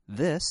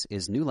This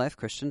is New Life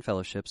Christian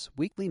Fellowship's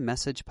weekly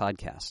message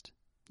podcast.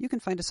 You can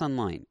find us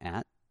online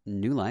at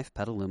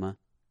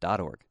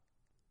newlifepetaluma.org.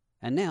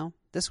 And now,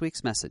 this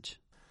week's message.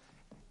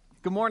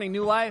 Good morning,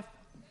 New Life.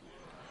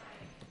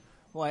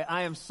 Boy,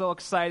 I am so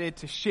excited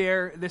to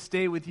share this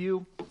day with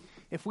you.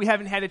 If we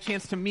haven't had a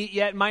chance to meet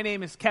yet, my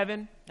name is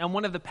Kevin. I'm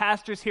one of the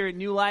pastors here at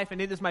New Life,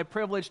 and it is my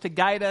privilege to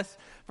guide us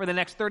for the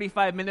next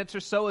 35 minutes or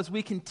so as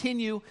we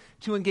continue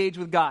to engage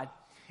with God.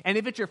 And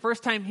if it's your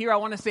first time here, I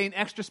want to say an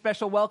extra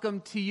special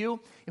welcome to you.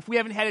 If we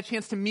haven't had a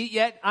chance to meet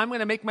yet, I'm going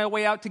to make my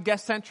way out to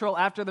Guest Central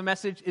after the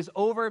message is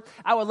over.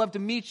 I would love to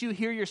meet you,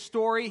 hear your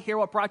story, hear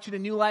what brought you to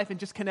New Life, and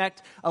just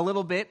connect a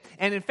little bit.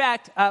 And in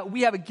fact,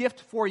 we have a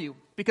gift for you.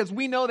 Because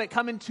we know that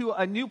coming to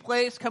a new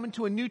place, coming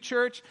to a new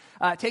church,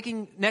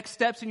 taking next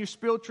steps in your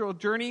spiritual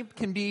journey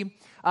can be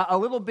a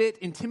little bit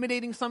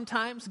intimidating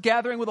sometimes.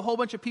 Gathering with a whole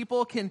bunch of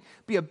people can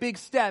be a big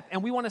step,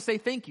 and we want to say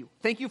thank you.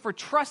 Thank you for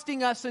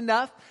trusting us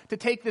enough to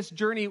take this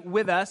journey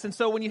with us. And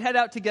so when you head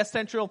out to Guest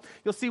Central,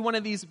 you'll see one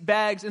of these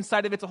bags.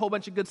 Inside of it's a whole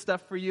bunch of good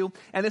stuff for you,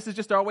 and this is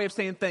just our way of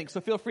saying thanks.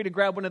 So feel free to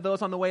grab one of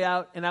those on the way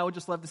out, and I would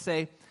just love to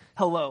say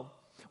hello.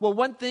 Well,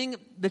 one thing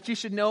that you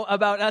should know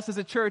about us as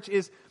a church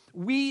is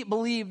we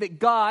believe that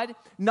God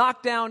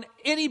knocked down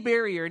any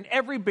barrier and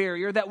every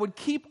barrier that would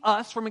keep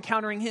us from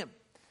encountering Him.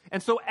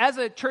 And so as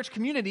a church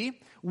community,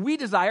 we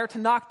desire to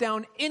knock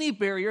down any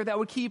barrier that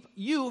would keep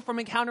you from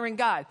encountering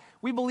God.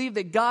 We believe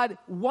that God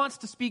wants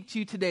to speak to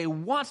you today,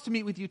 wants to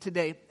meet with you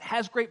today,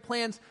 has great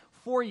plans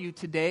for you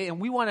today, and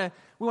we want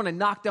to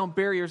knock down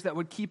barriers that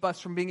would keep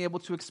us from being able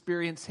to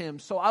experience Him.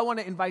 So I want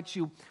to invite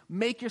you,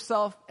 make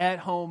yourself at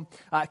home,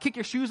 kick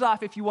your shoes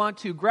off if you want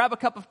to, grab a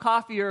cup of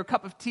coffee or a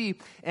cup of tea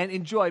and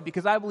enjoy,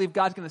 because I believe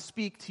God's going to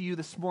speak to you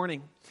this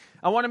morning.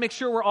 I want to make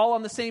sure we're all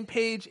on the same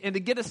page, and to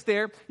get us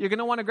there, you're going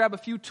to want to grab a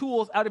few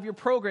tools out of your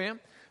program.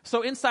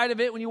 So inside of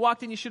it, when you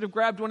walked in, you should have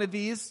grabbed one of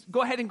these.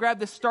 Go ahead and grab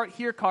this Start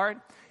Here card.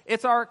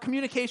 It's our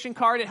communication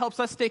card. It helps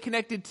us stay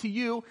connected to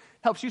you,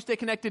 helps you stay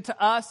connected to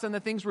us and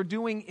the things we're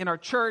doing in our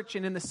church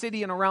and in the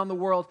city and around the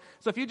world.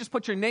 So if you just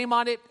put your name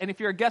on it, and if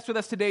you're a guest with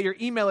us today, your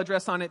email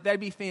address on it, that'd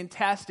be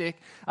fantastic.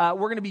 We're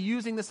going to be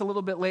using this a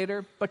little bit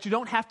later, but you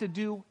don't have to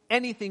do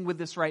anything with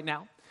this right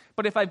now.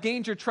 But if I've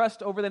gained your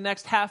trust over the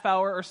next half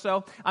hour or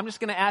so, I'm just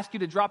going to ask you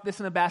to drop this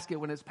in a basket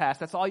when it's passed.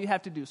 That's all you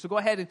have to do. So go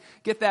ahead and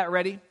get that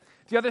ready.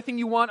 The other thing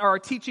you want are our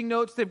teaching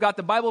notes. They've got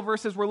the Bible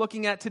verses we're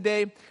looking at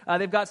today.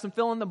 They've got some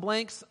fill in the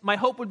blanks. My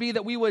hope would be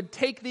that we would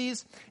take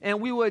these and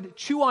we would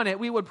chew on it.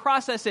 We would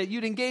process it.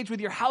 You'd engage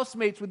with your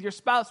housemates, with your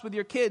spouse, with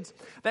your kids.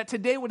 That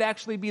today would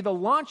actually be the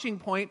launching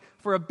point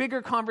for a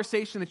bigger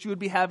conversation that you would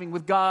be having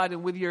with God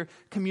and with your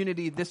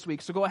community this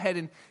week. So go ahead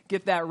and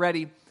get that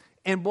ready.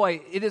 And boy,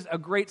 it is a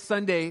great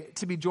Sunday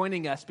to be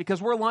joining us because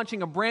we're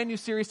launching a brand new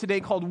series today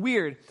called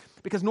Weird,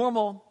 because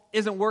normal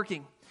isn't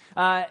working.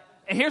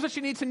 And here's what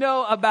you need to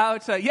know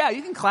about,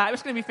 you can clap.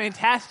 It's going to be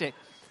fantastic.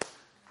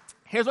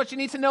 Here's what you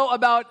need to know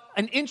about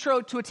an intro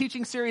to a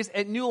teaching series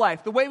at New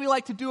Life. The way we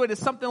like to do it is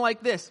something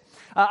like this.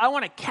 I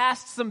want to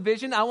cast some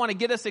vision. I want to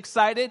get us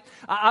excited.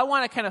 I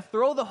want to kind of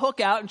throw the hook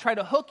out and try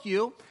to hook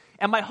you.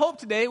 And my hope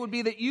today would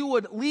be that you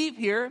would leave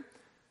here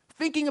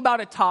thinking about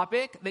a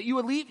topic, that you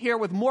would leave here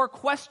with more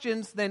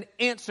questions than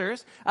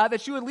answers,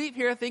 that you would leave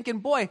here thinking,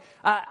 boy,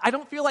 I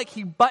don't feel like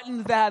he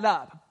buttoned that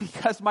up,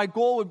 because my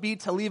goal would be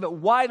to leave it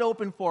wide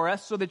open for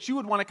us so that you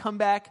would want to come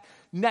back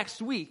next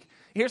week.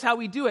 Here's how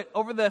we do it.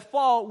 Over the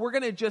fall, we're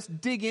going to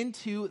just dig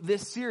into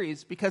this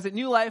series, because at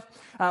New Life,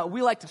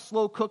 we like to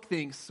slow cook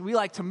things. We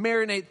like to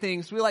marinate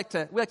things. We like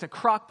to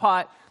crock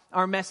pot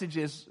our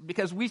messages,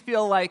 because we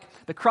feel like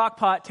the crock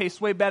pot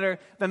tastes way better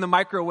than the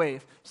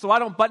microwave. So I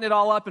don't button it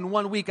all up in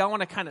 1 week. I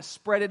want to kind of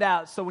spread it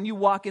out. So when you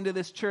walk into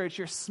this church,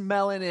 you're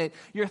smelling it,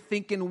 you're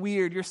thinking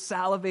weird, you're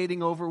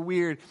salivating over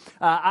weird.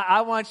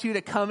 I want you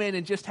to come in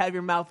and just have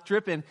your mouth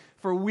dripping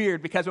for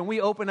weird, because when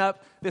we open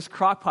up this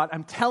crock pot,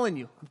 I'm telling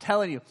you,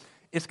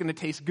 it's going to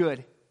taste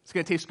good. It's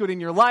going to taste good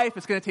in your life.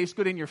 It's going to taste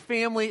good in your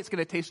family. It's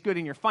going to taste good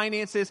in your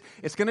finances.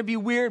 It's going to be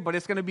weird, but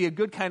it's going to be a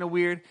good kind of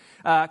weird,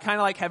 kind of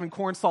like having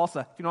corn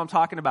salsa, if you know what I'm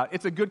talking about.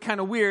 It's a good kind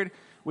of weird.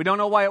 We don't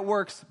know why it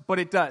works, but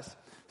it does.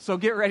 So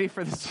get ready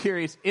for the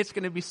series. It's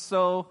going to be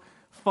so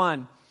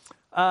fun.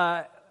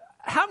 How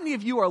many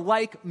of you are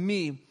like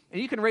me?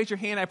 And you can raise your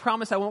hand. I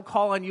promise I won't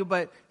call on you,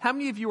 but how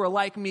many of you are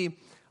like me?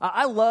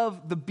 I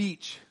love the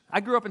beach.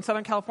 I grew up in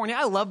Southern California.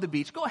 I love the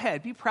beach. Go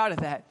ahead. Be proud of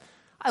that.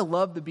 I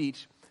love the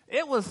beach.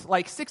 It was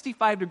like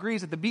 65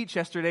 degrees at the beach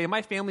yesterday, and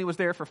my family was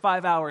there for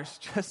 5 hours,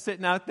 just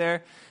sitting out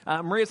there.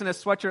 Maria's in a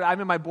sweatshirt. I'm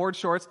in my board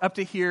shorts up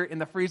to here in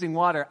the freezing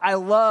water. I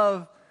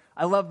love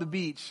the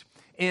beach.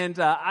 And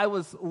I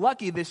was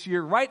lucky this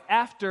year, right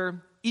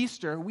after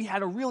Easter, we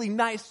had a really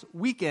nice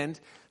weekend.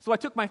 So I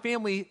took my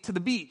family to the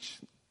beach.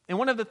 And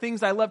one of the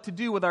things I love to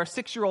do with our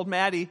 6-year-old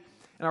Maddie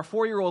and our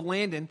 4-year-old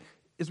Landon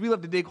is we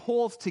love to dig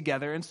holes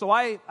together. And so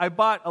I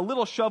bought a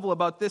little shovel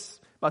about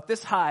this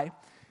high.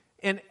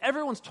 And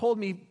everyone's told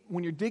me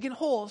when you're digging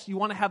holes, you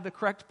want to have the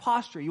correct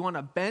posture. You want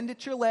to bend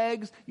at your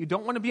legs. You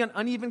don't want to be on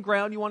uneven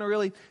ground. You want to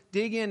really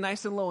dig in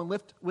nice and low and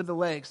lift with the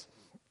legs.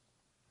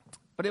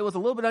 But it was a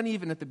little bit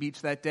uneven at the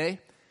beach that day.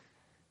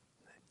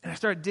 And I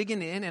started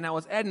digging in, and I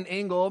was at an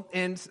angle,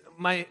 and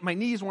my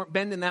knees weren't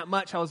bending that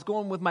much. I was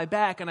going with my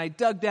back, and I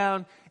dug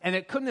down, and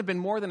it couldn't have been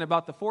more than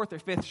about the fourth or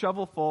fifth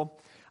shovelful.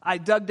 I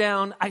dug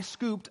down, I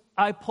scooped,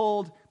 I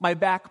pulled, my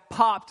back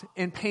popped,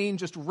 and pain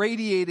just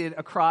radiated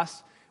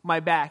across my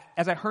back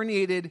as I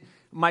herniated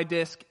my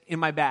disc in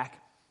my back.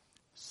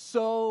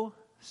 So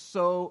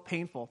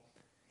painful.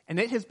 And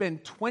it has been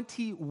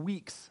 20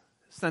 weeks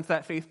since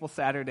that faithful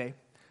Saturday.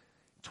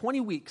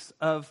 20 weeks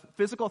of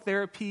physical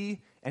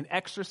therapy and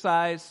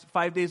exercise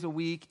 5 days a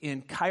week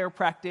in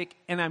chiropractic,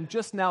 and I'm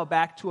just now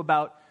back to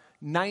about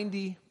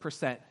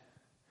 90%.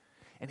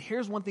 And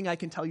here's one thing I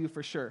can tell you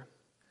for sure.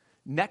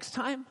 Next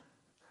time,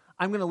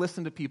 I'm going to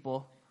listen to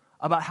people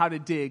about how to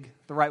dig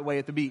the right way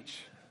at the beach.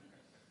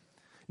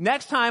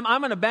 Next time, I'm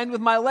going to bend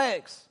with my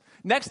legs.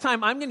 Next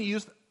time, I'm going to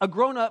use a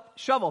grown-up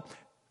shovel.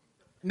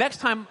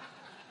 Next time,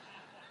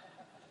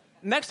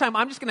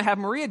 I'm just going to have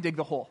Maria dig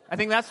the hole. I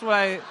think that's what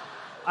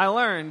I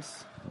learned.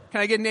 Can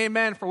I get an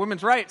amen for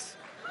women's rights?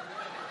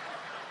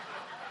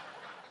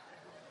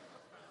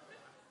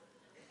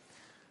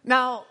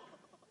 Now,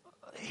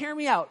 hear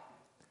me out.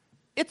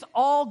 It's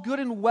all good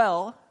and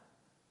well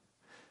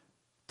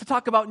to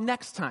talk about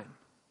next time,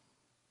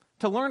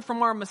 to learn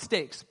from our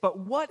mistakes. But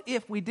what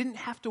if we didn't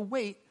have to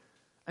wait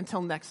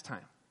until next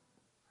time?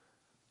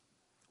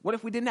 What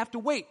if we didn't have to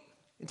wait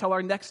until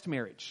our next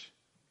marriage,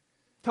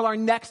 till our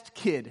next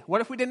kid?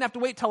 What if we didn't have to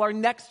wait till our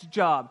next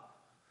job?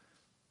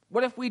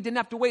 What if we didn't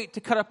have to wait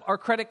to cut up our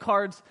credit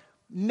cards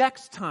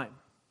next time?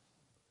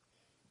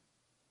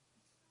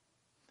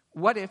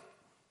 What if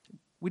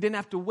we didn't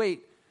have to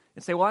wait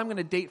and say, well, I'm going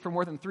to date for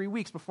more than 3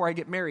 weeks before I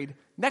get married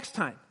next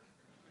time?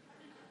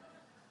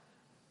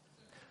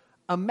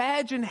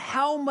 Imagine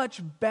how much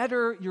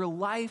better your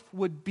life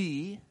would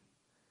be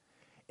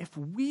if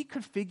we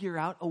could figure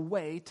out a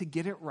way to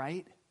get it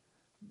right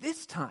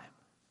this time.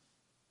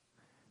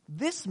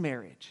 This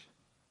marriage,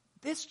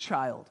 this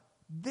child,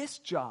 this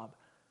job,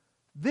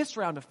 this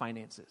round of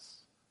finances.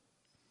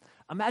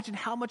 Imagine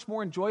how much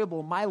more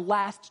enjoyable my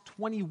last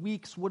 20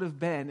 weeks would have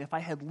been if I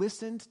had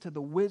listened to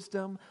the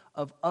wisdom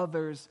of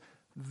others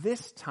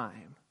this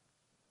time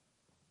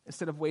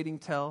instead of waiting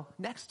till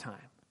next time.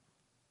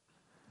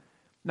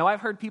 Now,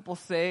 I've heard people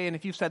say, and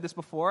if you've said this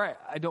before,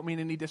 I don't mean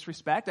any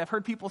disrespect. I've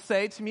heard people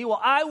say to me,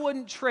 well, I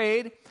wouldn't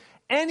trade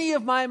any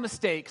of my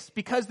mistakes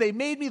because they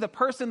made me the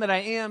person that I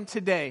am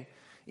today.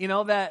 You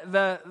know, that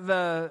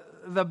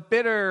the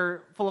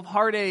bitter, full of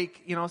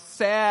heartache,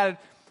 sad,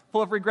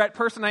 full of regret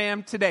person I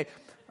am today.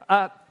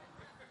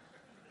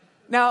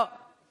 Now,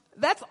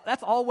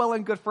 that's all well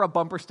and good for a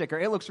bumper sticker.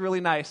 It looks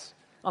really nice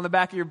on the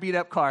back of your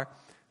beat-up car.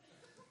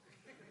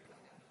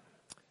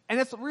 And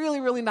it's really,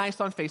 really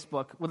nice on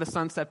Facebook with a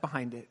sunset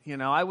behind it.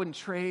 I wouldn't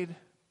trade.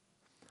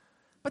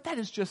 But that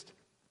is just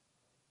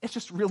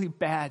really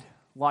bad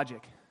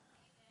logic.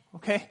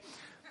 Okay?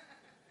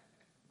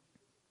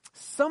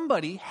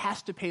 Somebody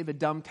has to pay the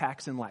dumb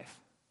tax in life.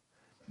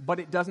 But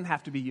it doesn't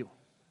have to be you.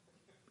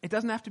 It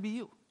doesn't have to be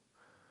you.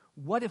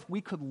 What if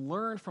we could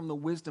learn from the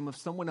wisdom of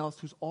someone else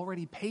who's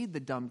already paid the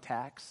dumb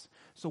tax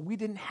so we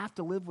didn't have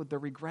to live with the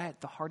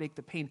regret, the heartache,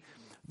 the pain,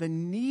 the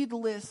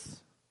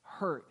needless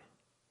hurt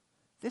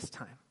this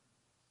time?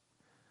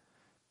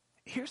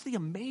 Here's the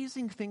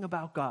amazing thing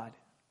about God.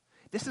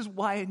 This is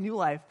why in New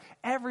Life,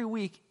 every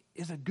week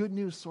is a good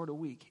news sort of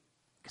week.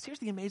 Because here's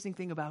the amazing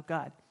thing about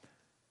God.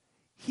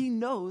 He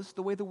knows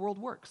the way the world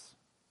works.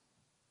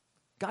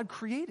 God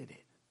created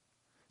it.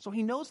 So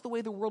he knows the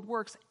way the world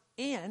works,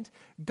 and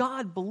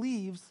God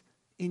believes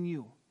in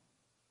you.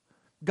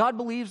 God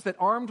believes that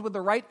armed with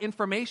the right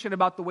information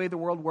about the way the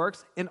world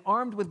works, and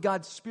armed with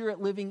God's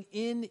Spirit living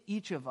in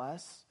each of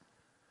us,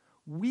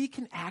 we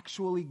can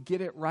actually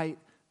get it right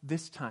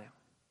this time.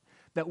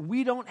 That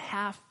we don't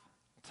have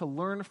to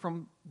learn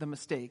from the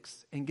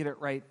mistakes and get it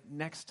right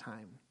next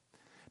time.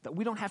 That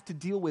we don't have to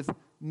deal with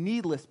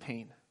needless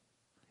pain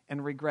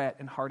and regret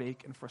and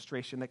heartache and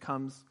frustration that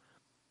comes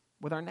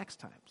with our next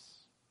times.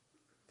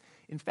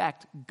 In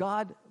fact,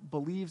 God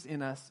believes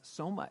in us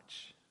so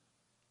much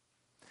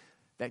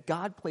that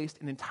God placed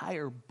an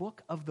entire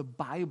book of the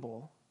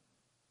Bible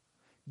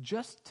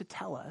just to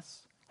tell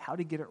us how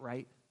to get it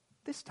right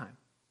this time.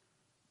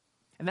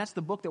 And that's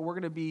the book that we're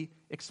going to be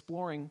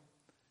exploring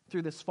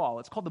through this fall.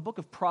 It's called the Book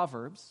of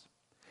Proverbs,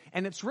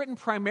 and it's written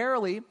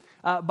primarily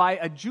by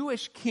a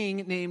Jewish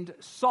king named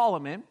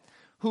Solomon,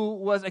 who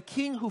was a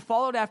king who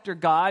followed after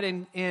God,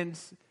 and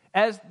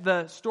as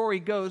the story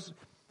goes,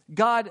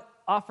 God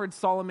offered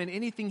Solomon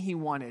anything he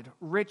wanted,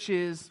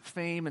 riches,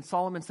 fame, and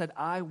Solomon said,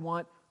 I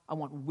want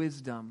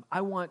wisdom.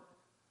 I want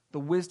the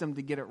wisdom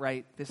to get it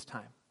right this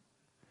time.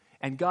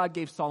 And God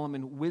gave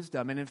Solomon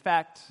wisdom, and in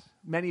fact,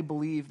 many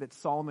believe that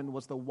Solomon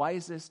was the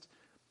wisest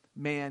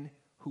man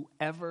who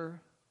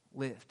ever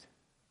lived.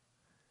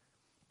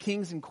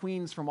 Kings and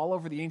queens from all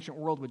over the ancient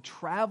world would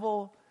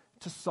travel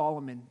to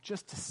Solomon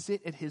just to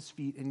sit at his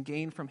feet and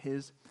gain from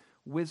his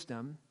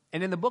wisdom.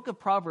 And in the book of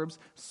Proverbs,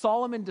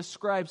 Solomon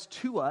describes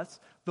to us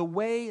the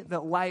way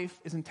that life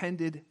is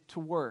intended to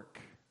work.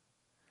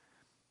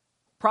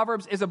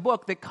 Proverbs is a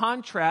book that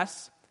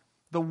contrasts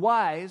the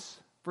wise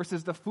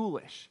versus the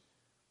foolish.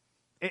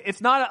 It's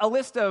not a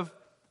list of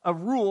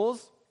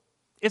rules.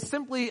 It's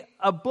simply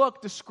a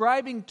book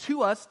describing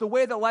to us the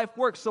way that life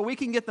works so we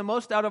can get the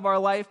most out of our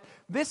life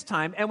this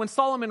time. And when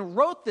Solomon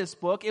wrote this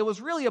book, it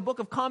was really a book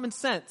of common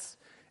sense.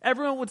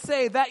 Everyone would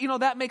say that,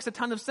 that makes a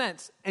ton of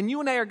sense. And you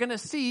and I are going to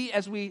see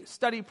as we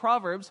study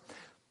Proverbs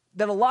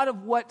that a lot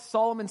of what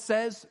Solomon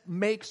says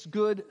makes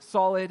good,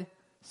 solid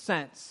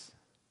sense.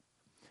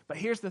 But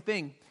here's the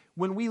thing.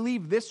 When we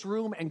leave this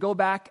room and go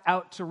back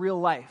out to real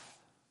life,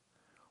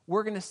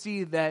 we're going to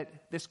see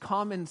that this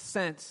common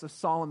sense of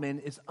Solomon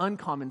is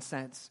uncommon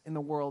sense in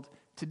the world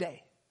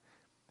today.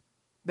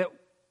 That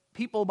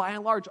people, by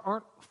and large,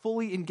 aren't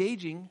fully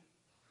engaging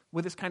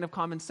with this kind of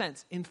common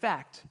sense. In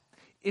fact,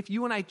 if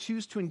you and I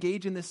choose to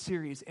engage in this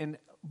series, and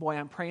boy,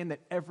 I'm praying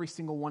that every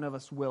single one of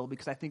us will,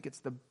 because I think it's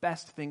the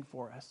best thing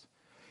for us.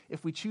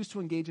 If we choose to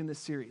engage in this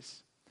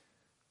series,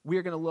 we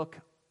are going to look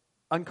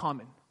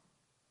uncommon.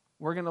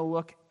 We're going to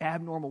look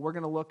abnormal. We're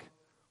going to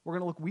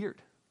look weird.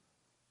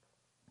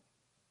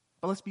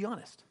 But let's be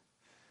honest.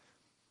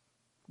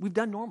 We've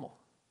done normal.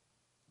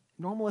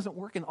 Normal isn't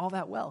working all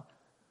that well.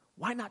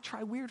 Why not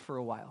try weird for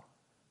a while?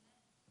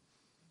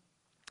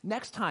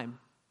 Next time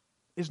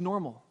is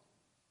normal.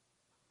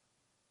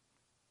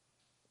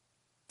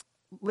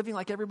 Living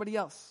like everybody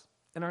else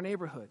in our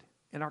neighborhood,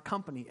 in our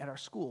company, at our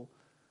school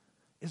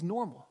is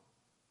normal.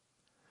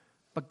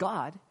 But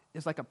God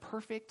is like a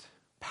perfect,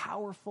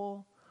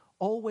 powerful,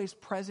 always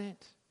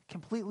present,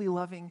 completely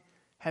loving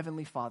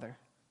Heavenly Father.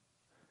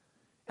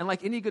 And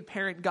like any good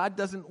parent, God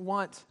doesn't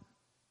want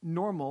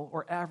normal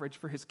or average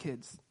for his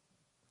kids.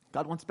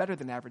 God wants better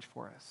than average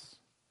for us.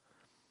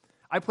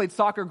 I played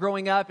soccer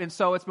growing up, and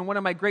so it's been one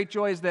of my great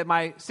joys that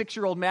my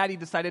 6-year-old Maddie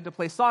decided to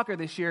play soccer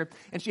this year,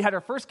 and she had her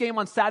first game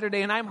on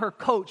Saturday, and I'm her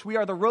coach. We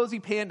are the Rosie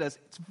Pandas.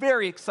 It's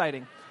very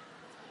exciting.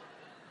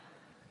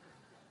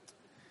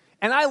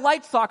 And I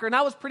liked soccer, and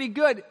I was pretty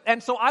good,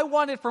 and so I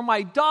wanted for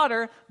my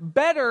daughter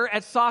better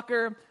at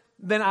soccer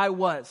than I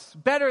was,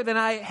 better than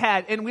I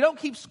had. And we don't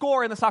keep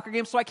score in the soccer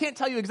game, so I can't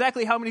tell you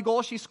exactly how many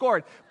goals she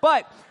scored.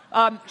 But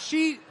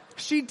she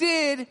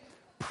did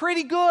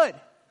pretty good.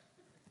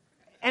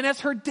 And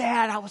as her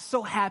dad, I was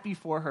so happy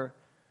for her.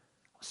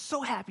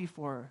 So happy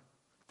for her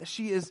that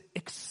she is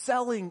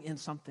excelling in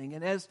something.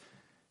 And as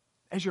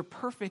your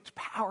perfect,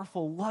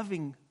 powerful,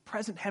 loving,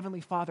 present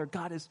Heavenly Father,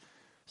 God is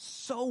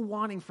so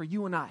wanting for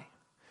you and I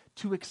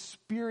to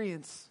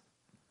experience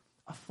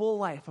a full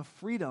life of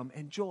freedom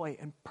and joy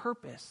and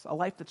purpose, a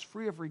life that's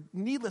free of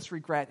needless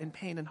regret and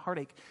pain and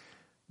heartache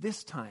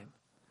this time.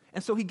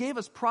 And so he gave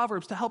us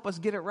Proverbs to help us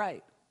get it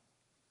right.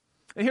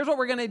 And here's what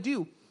we're going to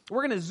do.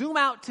 We're going to zoom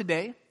out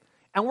today,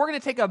 and we're going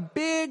to take a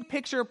big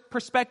picture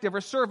perspective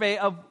or survey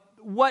of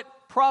what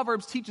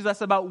Proverbs teaches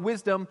us about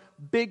wisdom,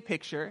 big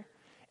picture.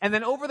 And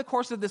then over the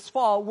course of this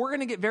fall, we're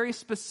going to get very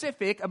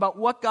specific about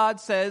what God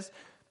says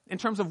in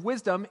terms of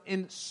wisdom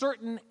in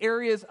certain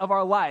areas of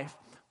our life: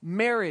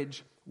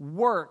 marriage,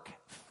 work,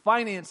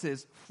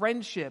 finances,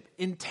 friendship,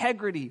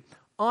 integrity,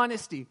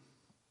 honesty.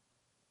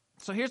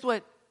 So here's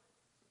what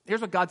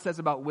God says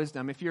about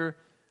wisdom. If you're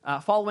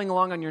following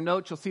along on your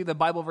notes, you'll see the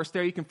Bible verse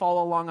there. You can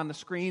follow along on the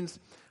screens.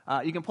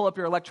 You can pull up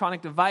your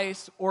electronic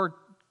device or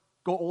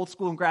go old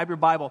school and grab your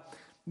Bible.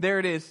 There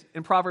it is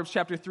in Proverbs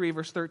chapter 3,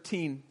 verse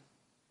 13.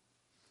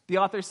 The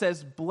author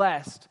says,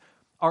 "Blessed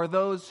are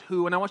those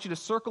who," and I want you to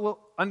circle,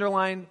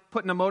 underline,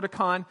 put an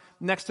emoticon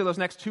next to those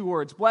next two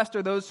words. Blessed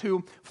are those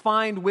who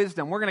find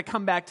wisdom. We're going to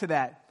come back to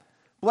that.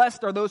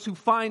 Blessed are those who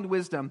find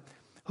wisdom,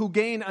 who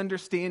gain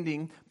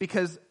understanding,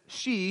 because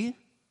she,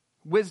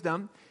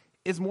 wisdom,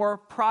 is more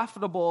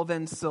profitable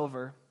than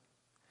silver,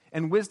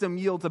 and wisdom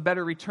yields a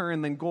better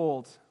return than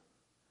gold.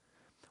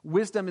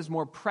 Wisdom is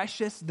more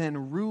precious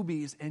than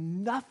rubies,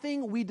 and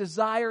nothing we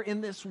desire in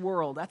this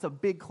world, that's a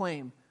big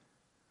claim,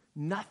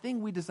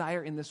 nothing we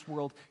desire in this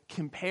world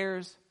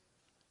compares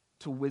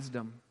to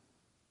wisdom.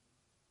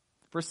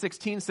 Verse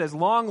 16 says,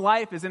 "Long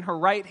life is in her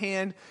right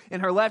hand,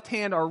 in her left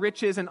hand are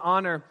riches and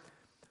honor.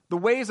 The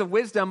ways of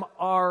wisdom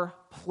are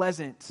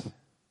pleasant.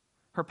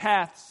 Her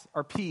paths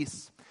are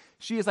peace.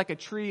 She is like a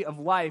tree of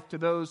life to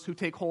those who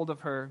take hold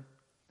of her,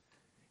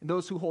 and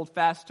those who hold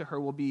fast to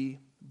her will be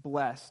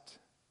blessed."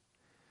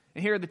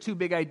 And here are the two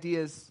big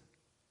ideas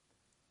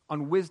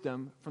on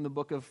wisdom from the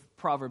book of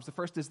Proverbs. The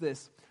first is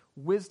this: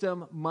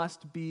 wisdom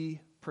must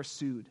be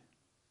pursued.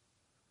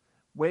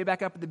 Way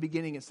back up at the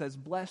beginning, it says,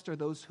 "Blessed are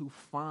those who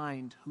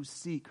find, who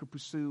seek, who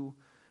pursue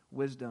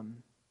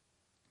wisdom."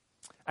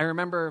 I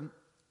remember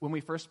when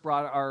we first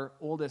brought our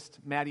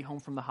oldest, Maddie, home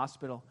from the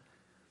hospital.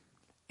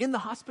 In the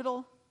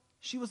hospital,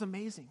 she was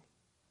amazing.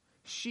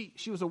 She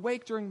was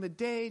awake during the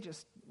day,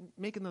 just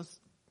making those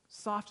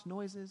soft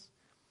noises.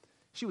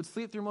 She would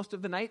sleep through most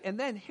of the night. And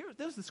then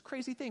there's this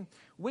crazy thing.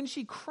 When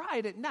she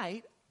cried at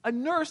night, a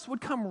nurse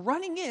would come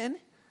running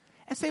in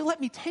and say, "Let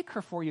me take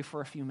her for you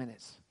for a few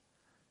minutes."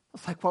 I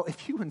was like, "Well,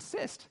 if you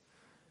insist."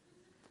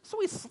 So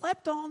we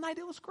slept all night.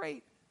 It was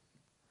great.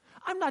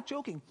 I'm not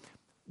joking.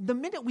 The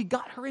minute we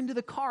got her into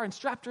the car and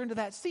strapped her into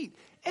that seat,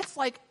 it's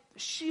like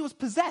she was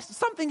possessed.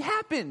 Something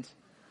happened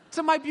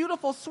to my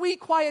beautiful, sweet,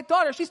 quiet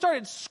daughter. She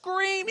started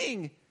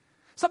screaming.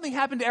 Something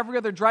happened to every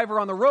other driver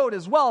on the road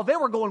as well. They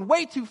were going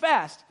way too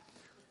fast.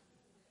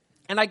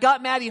 And I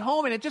got Maddie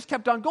home, and it just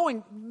kept on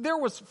going. There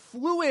was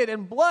fluid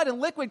and blood and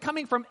liquid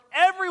coming from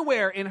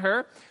everywhere in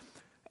her.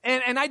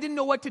 And I didn't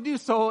know what to do.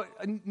 So,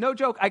 no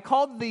joke, I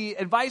called the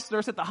advice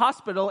nurse at the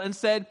hospital and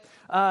said,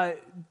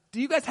 do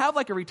you guys have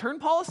like a return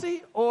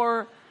policy?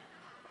 Or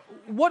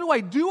what do I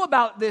do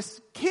about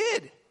this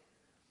kid?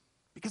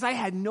 Because I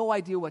had no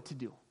idea what to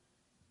do.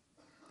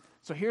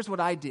 So here's what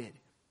I did.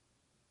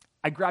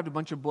 I grabbed a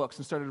bunch of books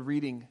and started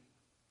reading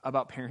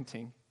about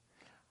parenting.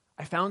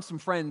 I found some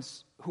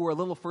friends who were a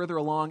little further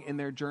along in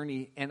their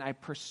journey, and I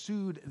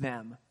pursued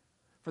them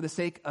for the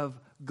sake of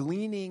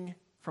gleaning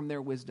from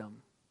their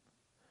wisdom.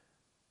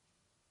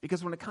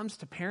 Because when it comes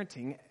to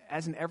parenting,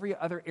 as in every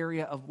other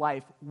area of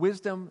life,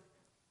 wisdom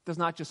does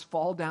not just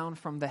fall down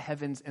from the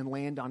heavens and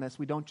land on us.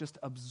 We don't just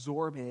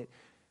absorb it.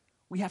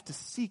 We have to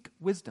seek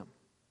wisdom.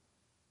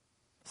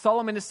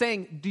 Solomon is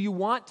saying, do you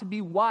want to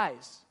be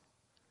wise?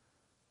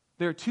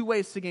 There are two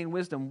ways to gain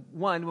wisdom.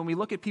 One, when we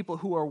look at people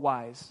who are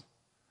wise,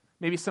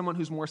 maybe someone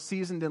who's more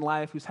seasoned in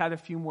life, who's had a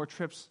few more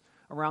trips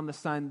around the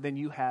sun than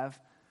you have,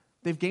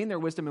 they've gained their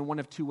wisdom in one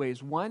of two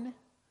ways. One,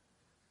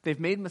 they've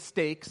made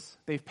mistakes,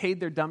 they've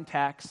paid their dumb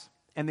tax,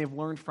 and they've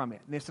learned from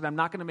it. And they said, I'm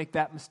not going to make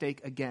that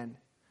mistake again.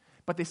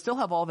 But they still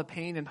have all the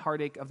pain and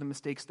heartache of the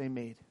mistakes they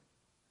made.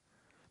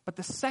 But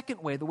the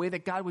second way, the way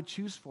that God would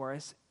choose for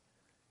us,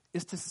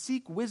 is to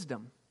seek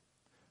wisdom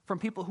from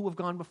people who have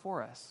gone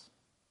before us.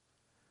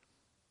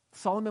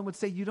 Solomon would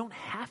say, you don't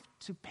have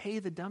to pay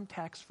the dumb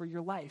tax for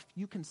your life.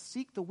 You can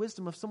seek the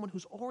wisdom of someone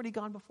who's already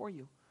gone before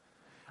you.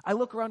 I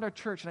look around our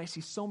church and I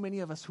see so many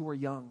of us who are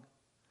young.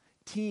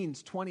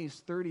 Teens,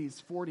 20s,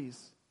 30s, 40s.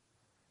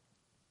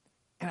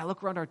 And I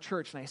look around our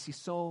church and I see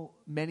so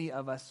many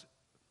of us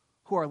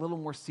who are a little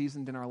more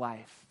seasoned in our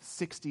life,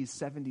 60s,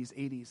 70s,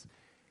 80s.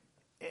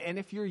 And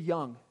if you're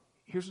young,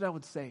 here's what I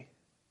would say.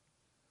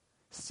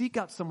 Seek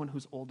out someone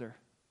who's older.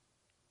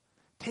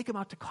 Take them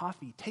out to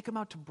coffee. Take them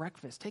out to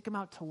breakfast. Take them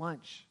out to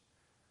lunch.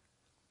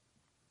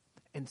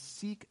 And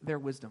seek their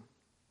wisdom.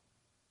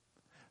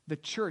 The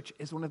church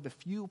is one of the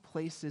few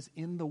places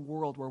in the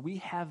world where we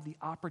have the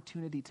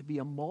opportunity to be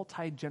a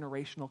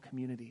multi-generational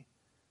community.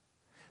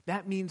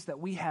 That means that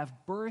we have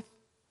birth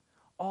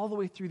all the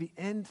way through the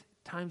end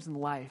times in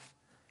life.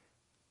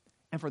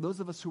 And for those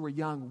of us who are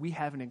young, we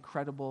have an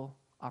incredible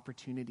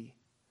opportunity.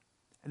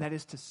 And that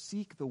is to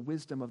seek the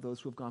wisdom of those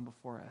who have gone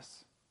before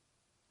us.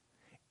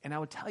 And I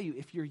would tell you,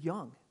 if you're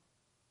young,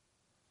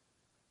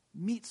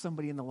 meet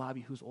somebody in the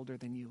lobby who's older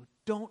than you.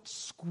 Don't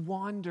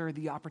squander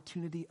the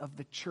opportunity of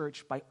the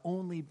church by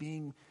only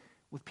being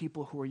with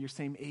people who are your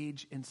same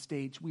age and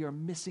stage. We are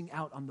missing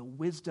out on the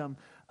wisdom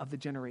of the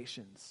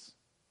generations.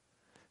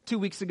 2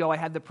 weeks ago, I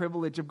had the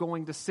privilege of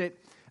going to sit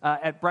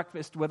at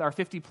breakfast with our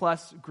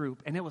 50-plus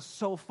group, and it was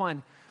so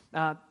fun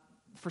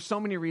for so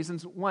many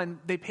reasons. One,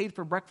 they paid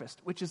for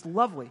breakfast, which is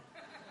lovely.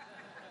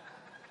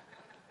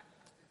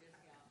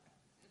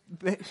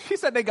 She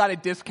said they got a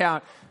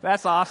discount.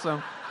 That's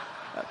awesome.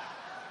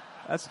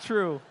 That's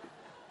true.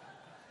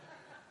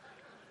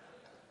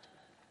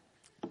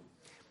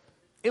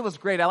 It was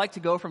great. I like to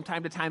go from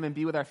time to time and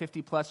be with our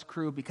 50-plus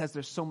crew because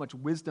there's so much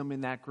wisdom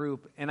in that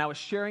group. And I was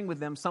sharing with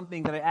them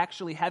something that I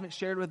actually haven't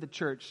shared with the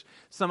church,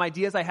 some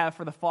ideas I have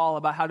for the fall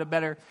about how to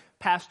better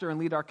pastor and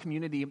lead our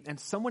community. And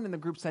someone in the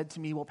group said to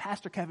me, well,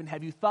 Pastor Kevin,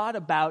 have you thought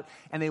about,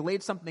 and they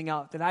laid something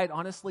out that I had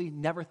honestly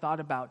never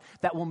thought about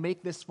that will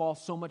make this fall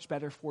so much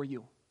better for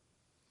you.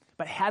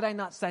 But had I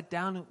not sat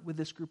down with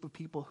this group of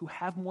people who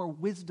have more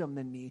wisdom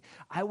than me,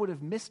 I would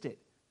have missed it.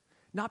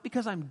 Not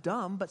because I'm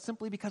dumb, but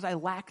simply because I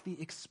lack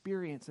the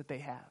experience that they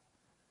have.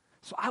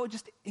 So I would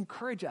just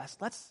encourage us,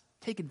 let's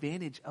take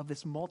advantage of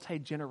this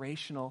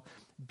multi-generational,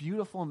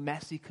 beautiful,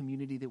 messy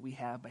community that we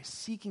have by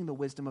seeking the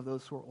wisdom of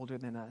those who are older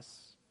than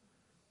us.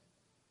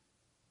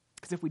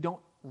 Because if we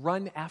don't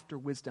run after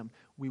wisdom,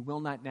 we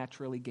will not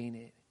naturally gain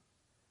it.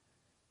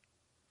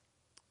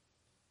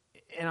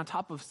 And on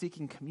top of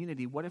seeking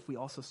community, what if we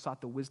also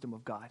sought the wisdom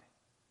of God?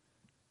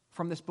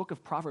 From this book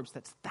of Proverbs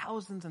that's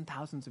thousands and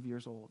thousands of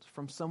years old,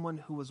 from someone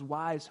who was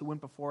wise, who went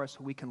before us,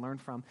 who we can learn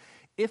from.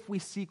 If we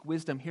seek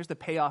wisdom, here's the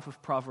payoff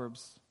of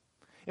Proverbs.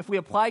 If we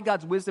apply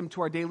God's wisdom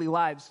to our daily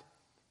lives,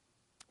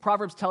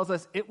 Proverbs tells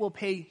us it will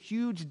pay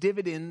huge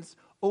dividends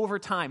over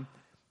time.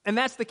 And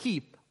that's the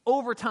key,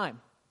 over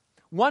time.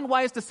 One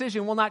wise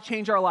decision will not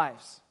change our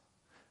lives.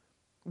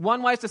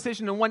 One wise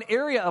decision in one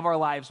area of our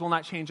lives will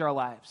not change our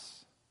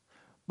lives.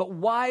 But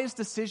wise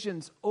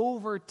decisions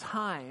over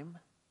time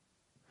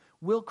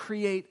will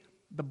create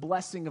the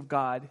blessing of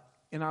God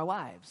in our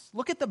lives.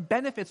 Look at the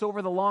benefits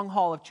over the long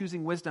haul of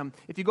choosing wisdom.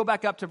 If you go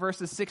back up to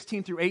verses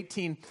 16 through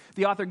 18,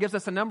 the author gives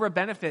us a number of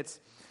benefits.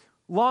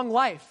 Long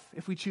life,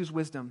 if we choose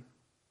wisdom.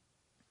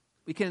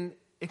 We can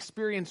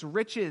experience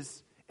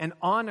riches and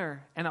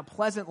honor and a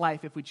pleasant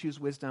life if we choose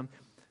wisdom.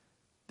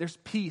 There's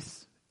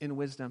peace in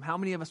wisdom. How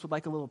many of us would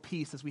like a little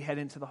peace as we head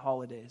into the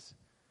holidays?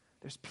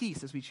 There's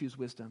peace as we choose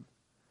wisdom.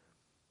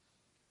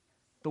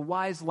 The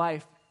wise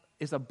life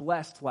is a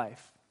blessed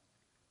life.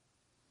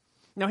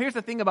 Now, here's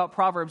the thing about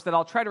Proverbs that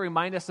I'll try to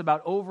remind us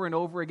about over and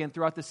over again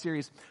throughout this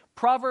series.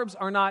 Proverbs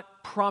are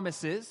not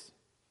promises.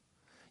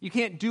 You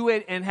can't do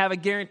it and have a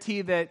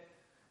guarantee that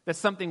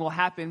something will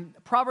happen.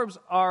 Proverbs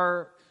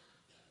are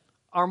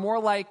more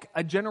like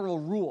a general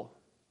rule.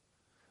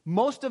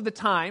 Most of the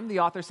time, the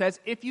author says,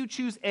 if you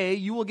choose A,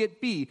 you will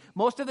get B.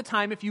 Most of the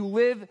time, if you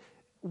live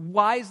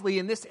wisely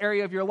in this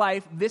area of your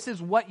life, this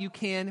is what you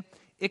can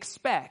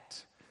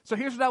expect. So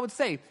here's what I would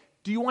say.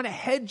 Do you want to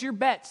hedge your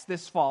bets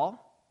this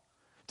fall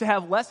to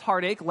have less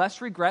heartache,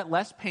 less regret,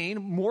 less pain,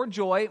 more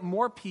joy,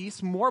 more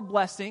peace, more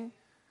blessing,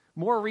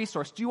 more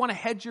resource? Do you want to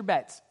hedge your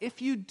bets?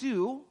 If you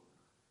do,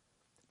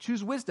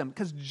 choose wisdom.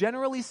 Because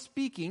generally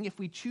speaking, if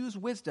we choose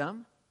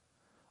wisdom,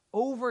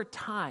 over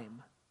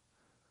time,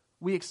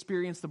 we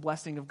experience the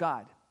blessing of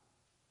God.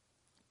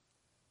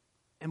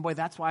 And boy,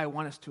 that's why I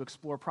want us to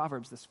explore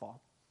Proverbs this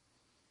fall.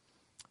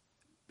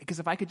 Because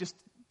if I could just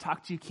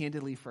talk to you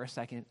candidly for a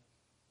second,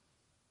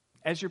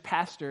 as your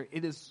pastor,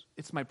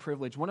 it's my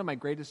privilege. One of my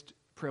greatest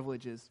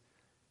privileges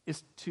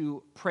is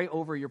to pray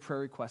over your prayer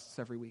requests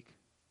every week.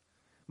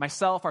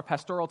 Myself, our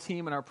pastoral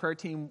team, and our prayer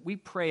team, we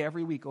pray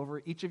every week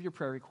over each of your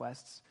prayer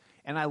requests,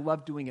 and I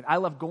love doing it. I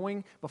love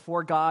going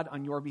before God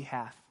on your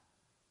behalf.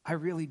 I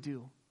really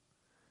do.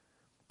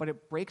 But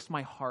it breaks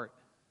my heart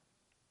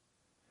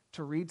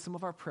to read some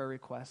of our prayer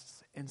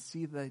requests and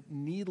see the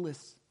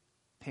needless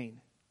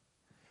pain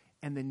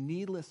and the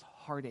needless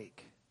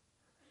heartache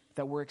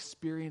that we're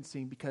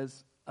experiencing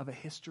because of a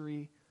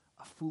history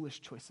of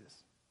foolish choices.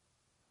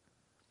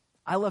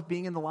 I love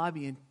being in the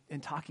lobby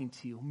and talking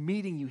to you,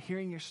 meeting you,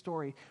 hearing your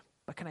story.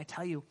 But can I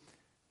tell you,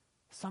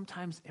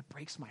 sometimes it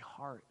breaks my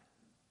heart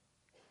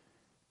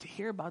to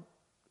hear about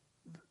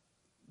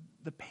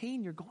the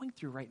pain you're going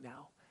through right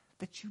now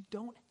that you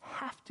don't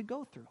have to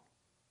go through.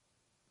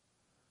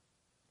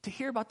 To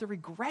hear about the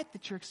regret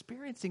that you're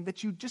experiencing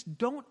that you just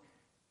don't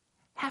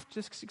have to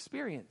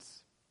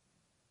experience.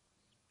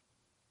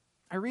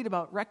 I read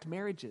about wrecked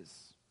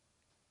marriages.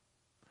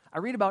 I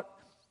read about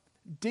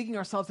digging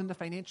ourselves into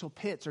financial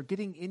pits or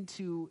getting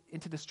into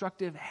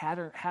destructive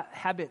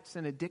habits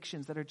and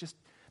addictions that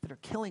are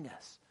killing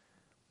us.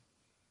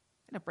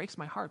 And it breaks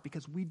my heart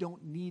because we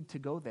don't need to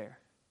go there.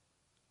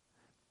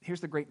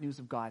 Here's the great news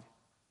of God.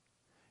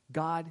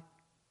 God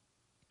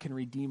can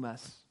redeem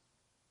us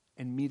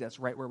and meet us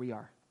right where we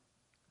are.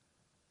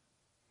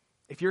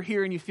 If you're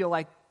here and you feel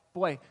like,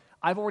 boy,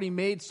 I've already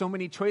made so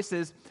many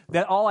choices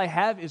that all I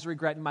have is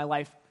regret in my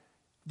life,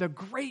 the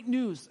great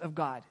news of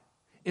God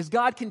is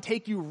God can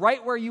take you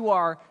right where you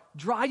are,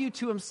 draw you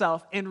to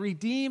himself, and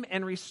redeem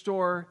and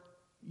restore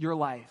your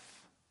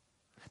life.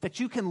 That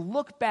you can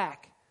look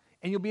back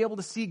and you'll be able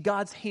to see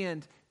God's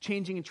hand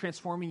changing and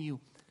transforming you.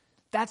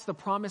 That's the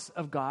promise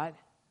of God.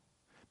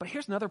 But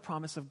here's another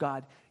promise of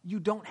God. You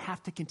don't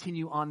have to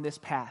continue on this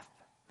path.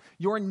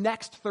 Your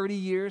next 30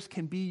 years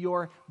can be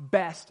your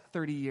best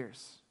 30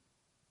 years.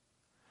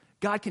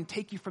 God can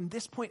take you from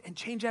this point and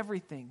change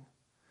everything.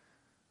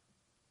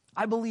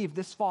 I believe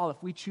this fall,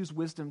 if we choose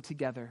wisdom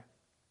together,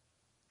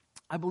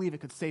 I believe it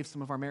could save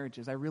some of our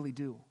marriages. I really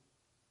do.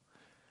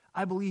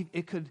 I believe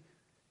it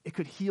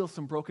could heal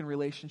some broken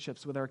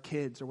relationships with our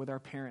kids or with our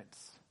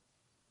parents.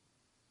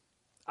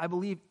 I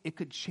believe it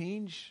could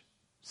change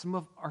some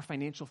of our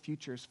financial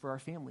futures for our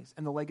families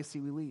and the legacy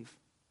we leave.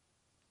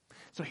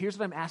 So here's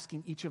what I'm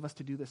asking each of us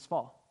to do this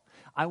fall.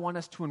 I want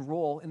us to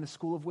enroll in the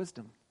School of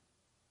Wisdom.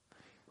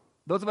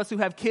 Those of us who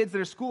have kids that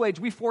are school age,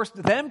 we forced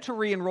them to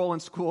re-enroll in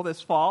school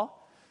this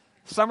fall.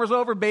 Summer's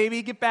over,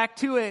 baby. Get back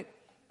to it.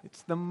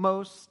 It's the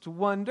most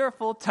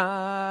wonderful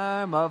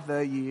time of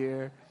the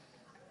year.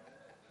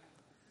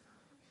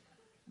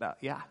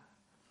 Yeah.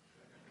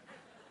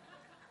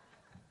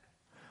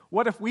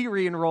 What if we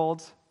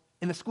re-enrolled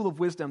in the School of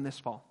Wisdom this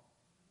fall?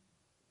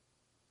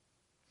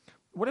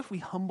 What if we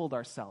humbled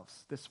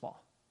ourselves this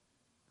fall?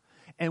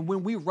 And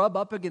when we rub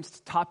up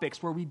against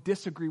topics where we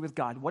disagree with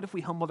God, what if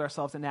we humbled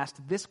ourselves and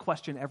asked this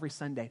question every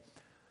Sunday?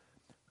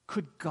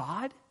 Could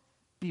God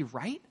be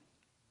right?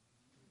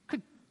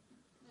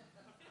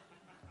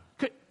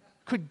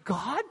 Could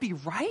God be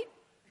right?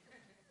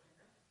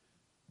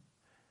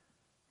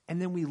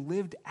 And then we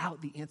lived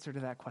out the answer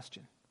to that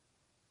question.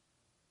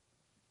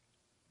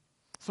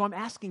 So I'm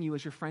asking you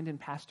as your friend and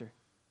pastor,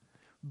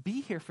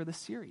 be here for this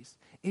series.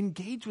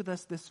 Engage with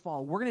us this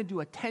fall. We're going to do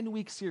a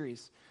 10-week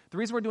series. The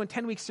reason we're doing a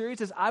 10-week series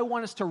is I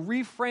want us to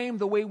reframe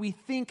the way we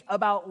think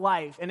about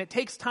life. And it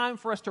takes time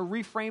for us to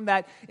reframe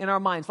that in our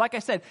minds. Like I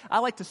said, I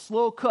like to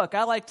slow cook.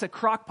 I like to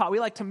crock pot.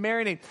 We like to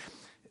marinate.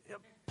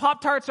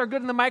 Pop-Tarts are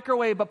good in the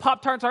microwave, but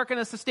Pop-Tarts aren't going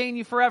to sustain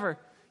you forever.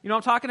 You know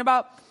what I'm talking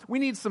about? We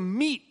need some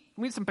meat.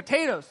 We need some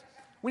potatoes.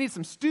 We need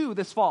some stew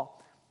this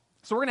fall.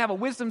 So we're going to have a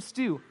wisdom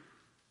stew.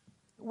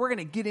 We're going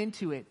to get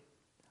into it.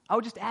 I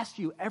would just ask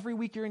you, every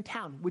week you're in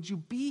town, would you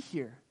be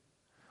here?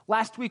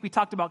 Last week we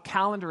talked about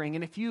calendaring,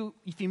 and if you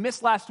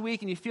missed last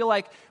week and you feel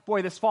like,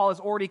 boy, this fall is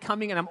already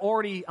coming and I'm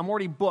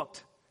already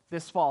booked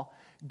this fall,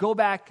 go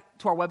back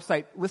to our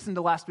website, listen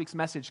to last week's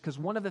message, because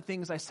one of the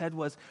things I said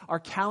was our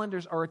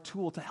calendars are a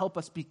tool to help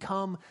us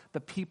become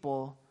the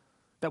people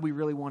that we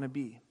really want to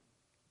be.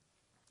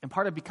 And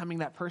part of becoming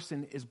that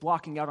person is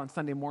blocking out on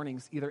Sunday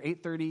mornings, either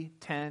 8:30,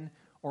 10,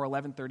 or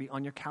 11:30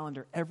 on your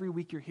calendar every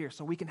week you're here,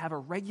 so we can have a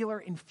regular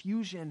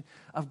infusion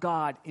of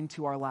God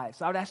into our lives.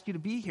 So I would ask you to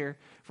be here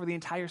for the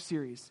entire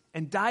series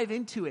and dive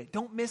into it.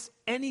 Don't miss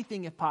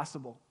anything if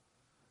possible.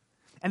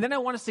 And then I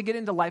want us to get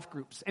into life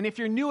groups. And if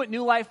you're new at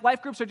New Life,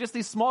 life groups are just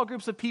these small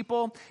groups of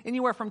people,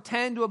 anywhere from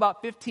 10 to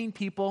about 15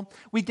 people.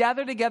 We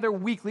gather together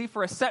weekly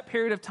for a set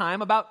period of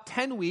time, about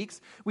 10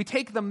 weeks. We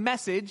take the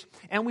message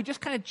and we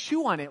just kind of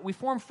chew on it. We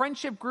form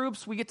friendship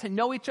groups. We get to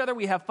know each other.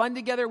 We have fun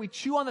together. We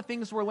chew on the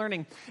things we're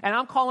learning. And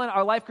I'm calling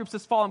our life groups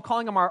this fall, I'm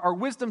calling them our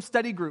wisdom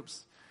study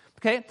groups.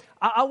 Okay?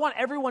 I want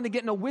everyone to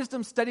get in a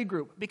wisdom study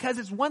group because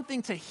it's one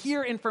thing to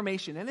hear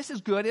information, and this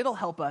is good. It'll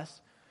help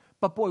us.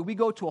 But boy, we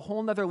go to a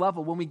whole nother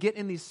level when we get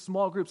in these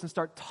small groups and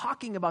start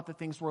talking about the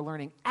things we're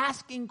learning,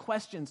 asking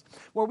questions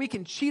where we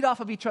can cheat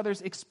off of each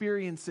other's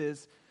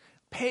experiences,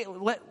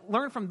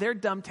 learn from their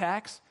dumb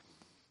tacks,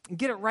 and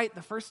get it right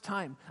the first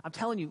time. I'm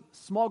telling you,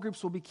 small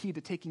groups will be key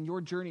to taking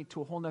your journey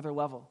to a whole nother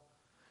level.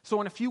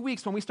 So in a few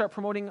weeks, when we start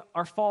promoting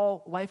our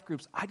fall life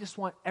groups, I just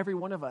want every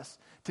one of us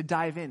to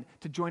dive in,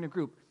 to join a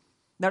group.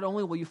 Not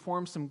only will you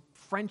form some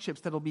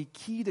friendships that will be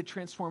key to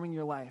transforming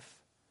your life,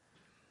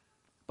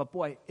 but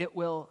boy, it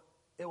will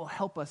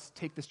help us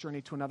take this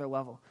journey to another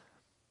level.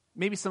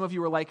 Maybe some of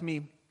you are like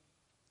me.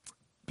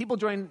 People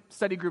join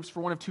study groups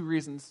for one of two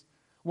reasons.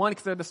 One,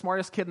 because they're the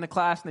smartest kid in the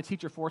class and the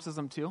teacher forces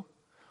them to.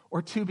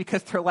 Or two,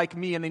 because they're like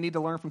me and they need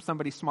to learn from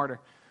somebody smarter.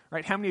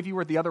 Right? How many of you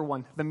were the other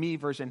one, the me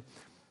version?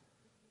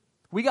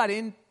 We got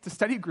into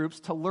study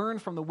groups to learn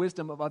from the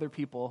wisdom of other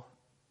people,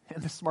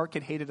 and the smart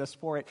kid hated us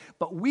for it,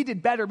 but we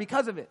did better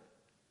because of it.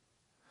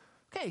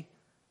 Okay,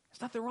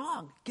 there's nothing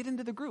wrong. Get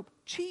into the group.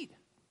 Cheat.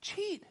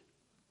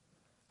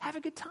 Have a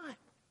good time.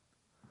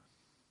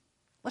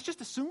 Let's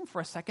just assume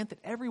for a second that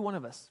every one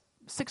of us,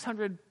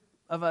 600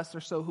 of us or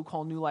so who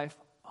call New Life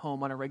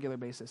home on a regular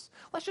basis,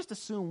 let's just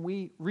assume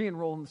we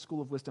re-enroll in the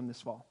School of Wisdom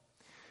this fall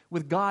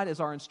with God as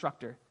our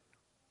instructor.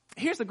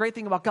 Here's the great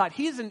thing about God.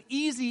 He's an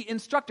easy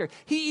instructor.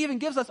 He even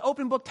gives us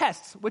open book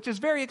tests, which is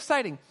very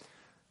exciting.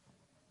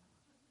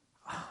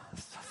 Oh,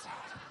 that's so sad.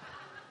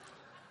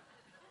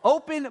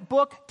 Open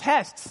book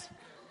tests.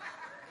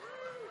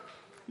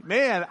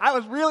 Man, I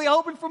was really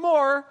hoping for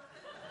more.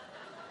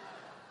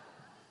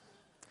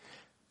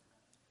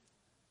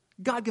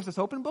 God gives us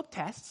open book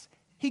tests.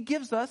 He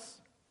gives us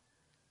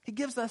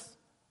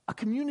a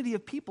community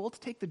of people to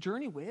take the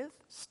journey with,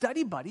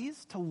 study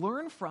buddies to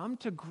learn from,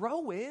 to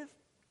grow with.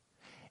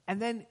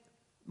 And then,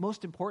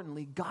 most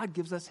importantly, God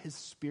gives us His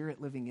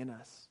Spirit living in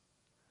us.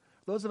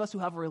 Those of us who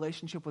have a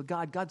relationship with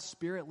God, God's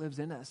Spirit lives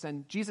in us.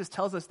 And Jesus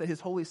tells us that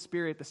His Holy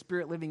Spirit, the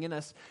Spirit living in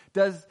us,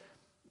 does,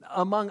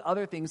 among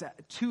other things,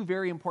 two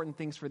very important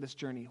things for this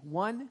journey.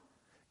 One,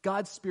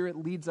 God's Spirit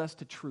leads us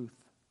to truth.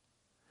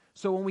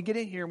 So when we get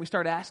in here and we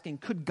start asking,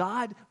 could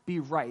God be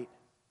right?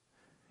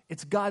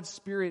 It's God's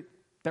Spirit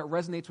that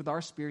resonates with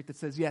our spirit that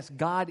says, yes,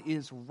 God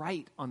is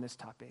right on this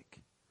topic.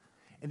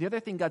 And the other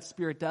thing God's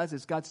Spirit does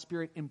is God's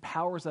Spirit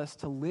empowers us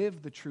to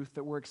live the truth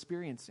that we're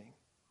experiencing.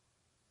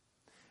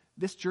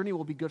 This journey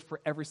will be good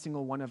for every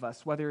single one of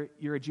us, whether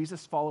you're a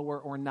Jesus follower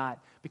or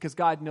not, because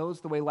God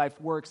knows the way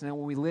life works, and then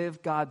when we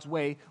live God's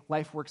way,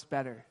 life works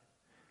better.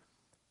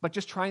 But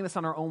just trying this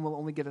on our own will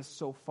only get us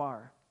so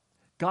far.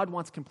 God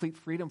wants complete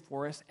freedom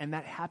for us, and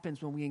that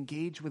happens when we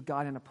engage with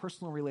God in a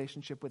personal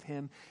relationship with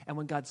Him, and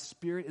when God's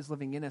Spirit is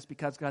living in us,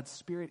 because God's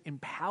Spirit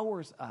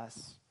empowers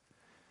us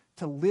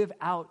to live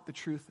out the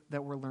truth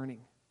that we're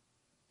learning.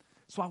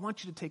 So I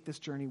want you to take this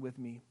journey with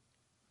me.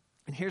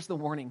 And here's the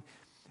warning.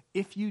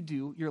 If you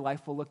do, your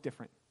life will look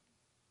different.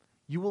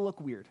 You will look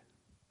weird.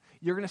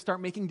 You're going to start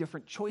making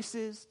different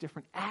choices,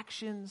 different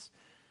actions.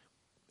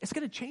 It's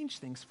going to change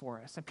things for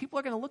us. And people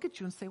are going to look at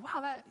you and say,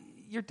 wow,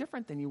 you're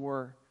different than you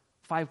were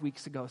 5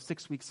 weeks ago,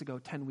 6 weeks ago,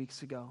 10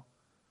 weeks ago.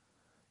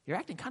 You're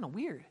acting kind of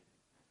weird.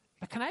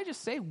 But can I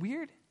just say,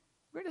 weird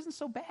isn't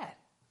so bad.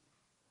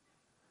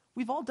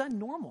 We've all done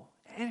normal.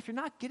 And if you're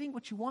not getting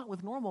what you want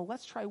with normal,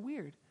 let's try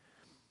weird.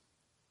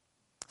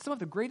 Some of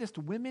the greatest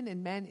women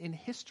and men in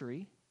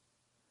history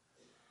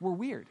were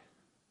weird.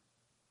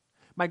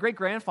 My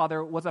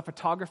great-grandfather was a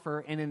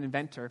photographer and an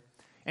inventor,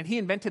 and he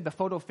invented the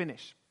photo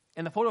finish.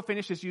 And the photo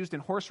finish is used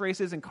in horse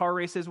races and car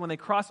races. When they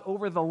cross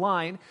over the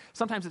line,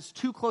 sometimes it's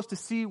too close to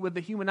see with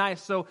the human eye,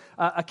 so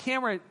a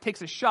camera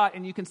takes a shot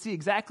and you can see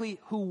exactly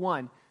who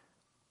won.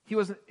 He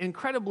was an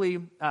incredibly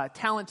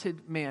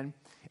talented man.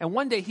 And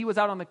one day he was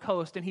out on the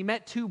coast and he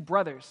met two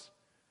brothers,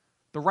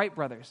 the Wright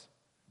brothers.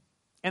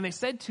 And they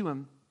said to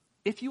him,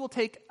 if you will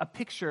take a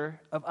picture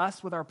of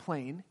us with our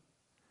plane,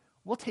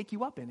 we'll take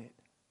you up in it.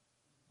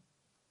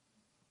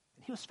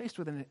 And he was faced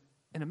with an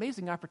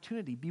amazing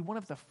opportunity, be one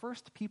of the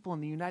first people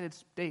in the United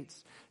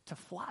States to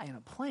fly in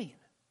a plane.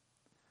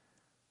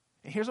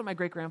 And here's what my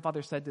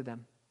great-grandfather said to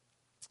them.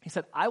 He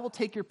said, I will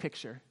take your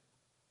picture,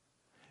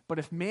 but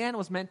if man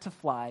was meant to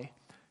fly,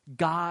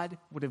 God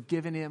would have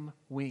given him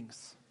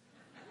wings.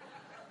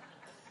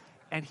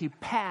 And he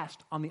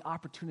passed on the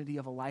opportunity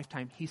of a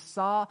lifetime. He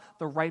saw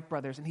the Wright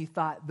brothers and he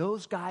thought,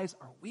 those guys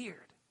are weird.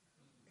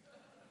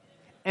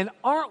 And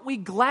aren't we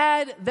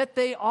glad that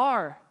they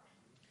are?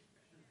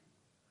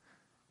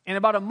 In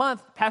about a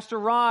month, Pastor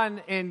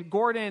Ron and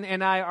Gordon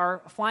and I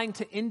are flying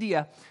to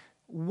India.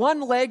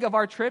 One leg of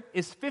our trip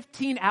is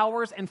 15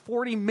 hours and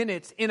 40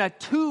 minutes in a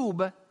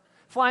tube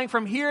flying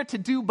from here to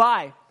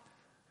Dubai.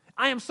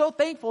 I am so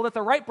thankful that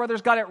the Wright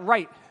brothers got it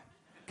right,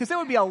 because it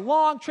would be a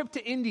long trip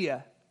to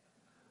India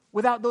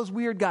without those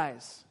weird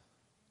guys.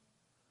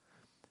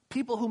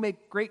 People who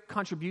make great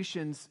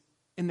contributions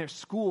in their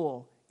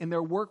school, in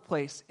their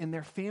workplace, in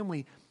their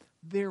family,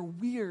 they're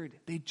weird.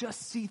 They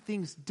just see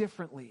things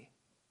differently.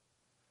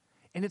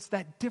 And it's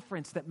that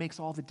difference that makes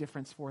all the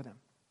difference for them.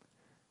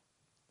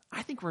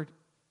 I think we're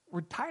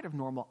tired of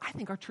normal. I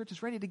think our church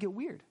is ready to get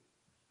weird.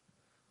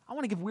 I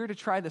want to give weird a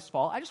try this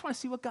fall. I just want to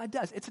see what God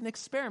does. It's an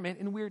experiment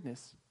in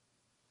weirdness.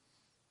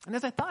 And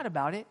as I thought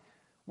about it,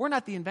 we're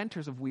not the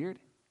inventors of weird.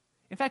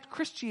 In fact,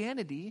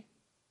 Christianity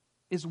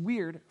is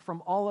weird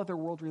from all other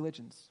world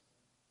religions.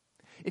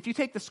 If you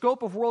take the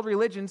scope of world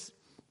religions,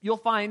 you'll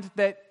find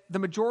that the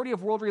majority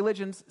of world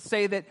religions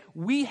say that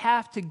we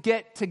have to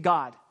get to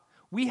God.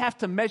 We have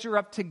to measure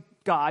up to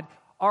God.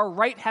 Our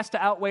right has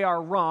to outweigh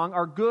our wrong.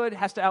 Our good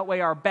has to outweigh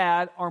our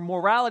bad. Our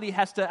morality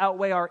has to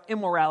outweigh our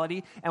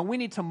immorality. And we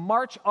need to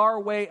march our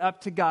way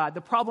up to God.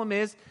 The problem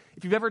is,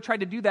 if you've ever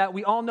tried to do that,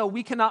 we all know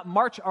we cannot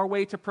march our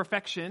way to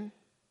perfection.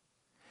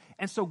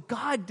 And so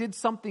God did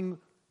something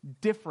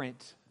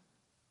different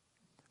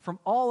from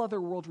all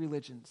other world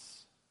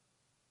religions.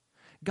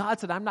 God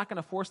said, I'm not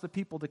going to force the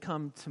people to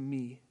come to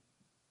me.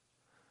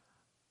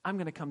 I'm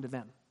going to come to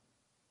them.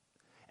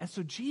 And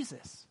so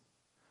Jesus,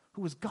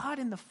 who was God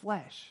in the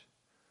flesh,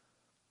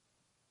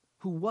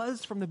 who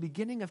was from the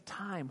beginning of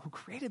time, who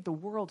created the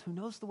world, who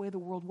knows the way the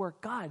world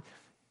worked, God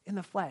in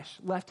the flesh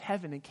left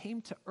heaven and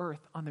came to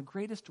earth on the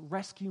greatest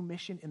rescue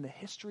mission in the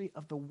history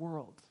of the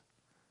world.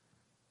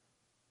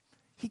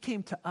 He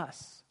came to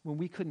us when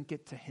we couldn't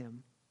get to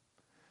him.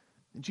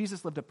 And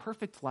Jesus lived a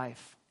perfect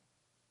life.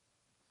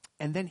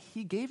 And then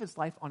he gave his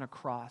life on a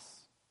cross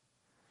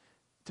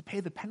to pay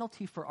the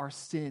penalty for our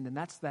sin. And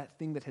that's that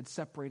thing that had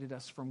separated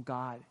us from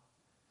God.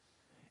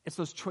 It's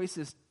those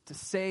choices to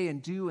say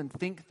and do and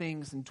think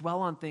things and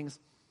dwell on things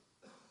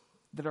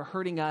that are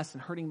hurting us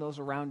and hurting those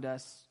around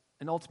us.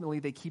 And ultimately,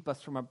 they keep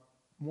us from a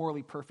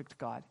morally perfect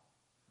God.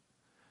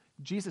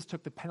 Jesus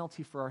took the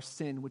penalty for our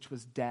sin, which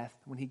was death,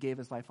 when he gave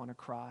his life on a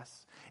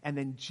cross. And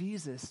then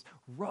Jesus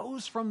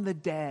rose from the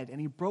dead, and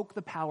he broke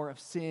the power of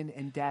sin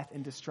and death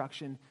and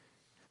destruction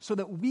so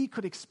that we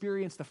could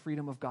experience the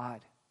freedom of God.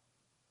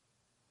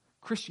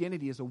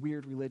 Christianity is a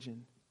weird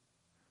religion.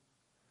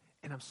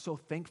 And I'm so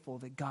thankful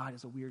that God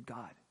is a weird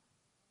God.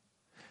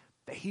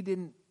 That he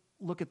didn't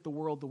look at the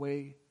world the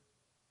way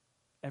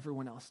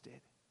everyone else did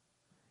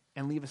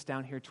and leave us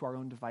down here to our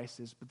own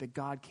devices, but that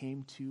God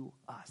came to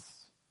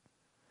us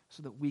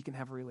so that we can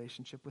have a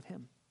relationship with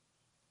him.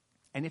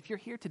 And if you're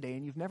here today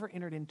and you've never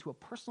entered into a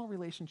personal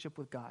relationship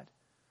with God,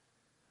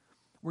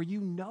 where you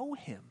know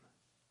him,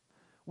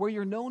 where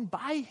you're known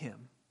by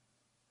him,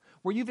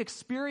 where you've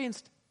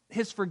experienced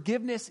his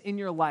forgiveness in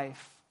your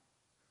life,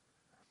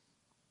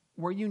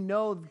 where you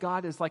know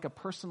God is like a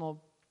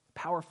personal,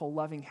 powerful,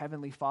 loving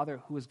Heavenly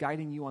Father who is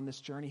guiding you on this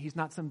journey. He's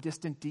not some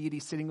distant deity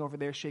sitting over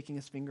there shaking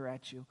his finger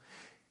at you.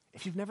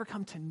 If you've never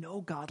come to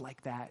know God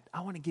like that,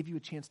 I want to give you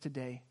a chance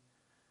today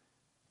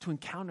to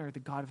encounter the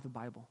God of the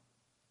Bible.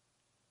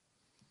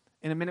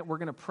 In a minute, we're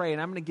going to pray,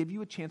 and I'm going to give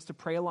you a chance to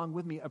pray along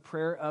with me a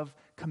prayer of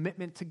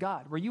commitment to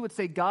God, where you would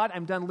say, God,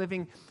 I'm done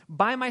living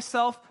by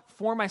myself,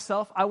 for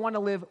myself. I want to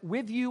live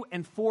with you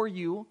and for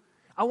you.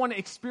 I want to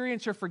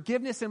experience your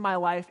forgiveness in my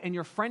life and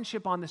your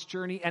friendship on this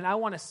journey, and I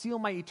want to seal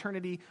my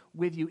eternity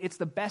with you. It's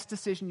the best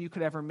decision you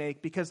could ever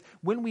make, because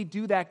when we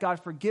do that,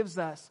 God forgives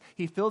us.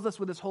 He fills us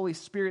with his Holy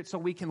Spirit so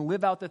we can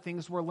live out the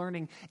things we're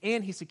learning,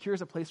 and he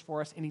secures a place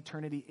for us in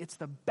eternity. It's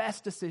the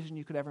best decision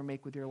you could ever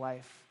make with your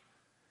life.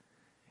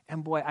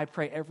 And boy, I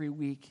pray every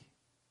week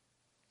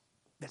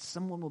that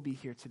someone will be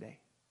here today,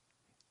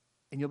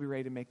 and you'll be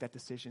ready to make that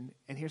decision.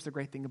 And here's the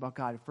great thing about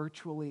God.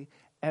 Virtually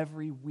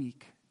every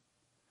week,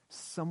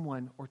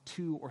 someone or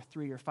two or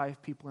three or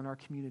five people in our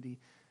community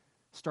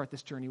start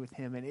this journey with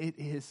him, and it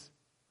is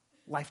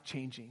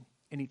life-changing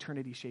and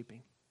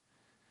eternity-shaping.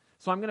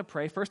 So I'm going to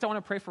pray. First, I want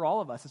to pray for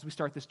all of us as we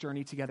start this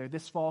journey together.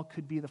 This fall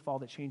could be the fall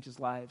that changes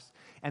lives.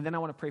 And then I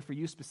want to pray for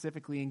you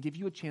specifically and give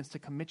you a chance to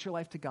commit your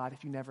life to God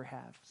if you never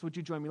have. So would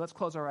you join me? Let's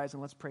close our eyes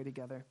and let's pray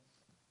together.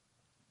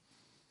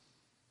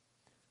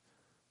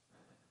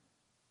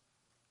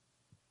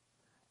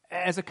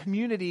 As a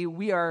community,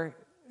 we are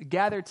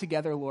gathered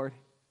together, Lord,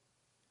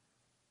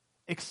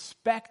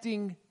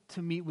 expecting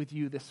to meet with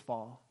you this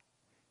fall,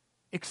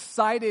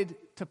 excited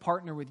to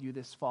partner with you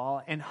this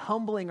fall, and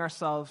humbling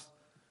ourselves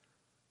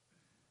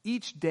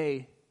each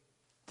day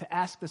to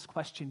ask this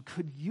question,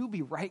 could you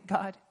be right,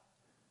 God?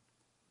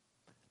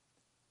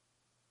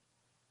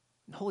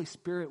 And Holy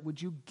Spirit, would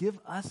you give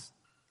us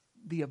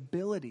the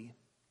ability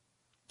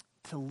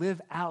to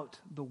live out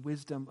the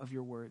wisdom of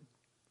your word.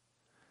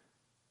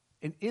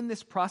 And in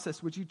this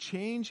process, would you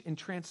change and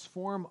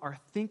transform our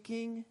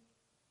thinking?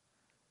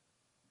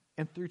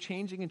 And through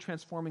changing and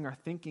transforming our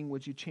thinking,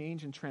 would you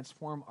change and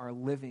transform our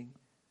living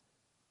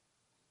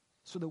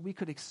so that we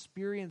could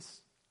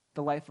experience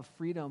the life of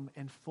freedom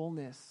and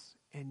fullness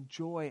and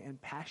joy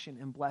and passion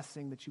and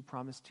blessing that you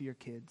promised to your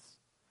kids?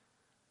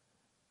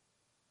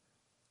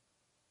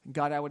 And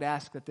God, I would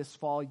ask that this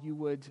fall you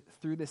would,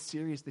 through this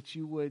series, that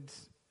you would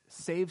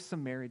save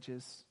some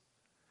marriages,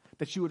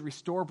 that you would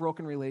restore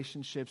broken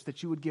relationships,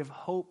 that you would give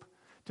hope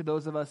to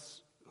those of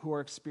us who are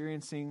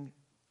experiencing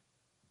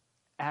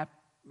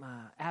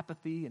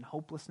apathy and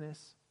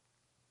hopelessness,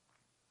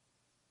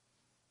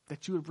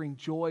 that you would bring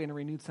joy and a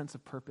renewed sense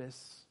of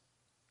purpose.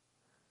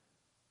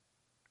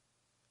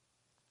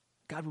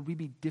 God, would we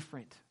be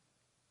different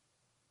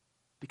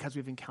because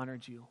we've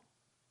encountered you?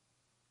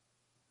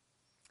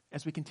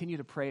 As we continue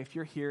to pray, if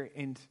you're here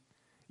and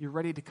you're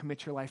ready to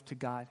commit your life to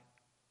God,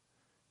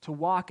 to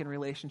walk in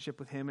relationship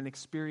with him and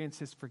experience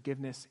his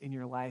forgiveness in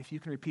your life, you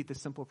can repeat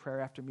this simple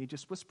prayer after me.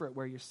 Just whisper it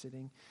where you're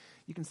sitting.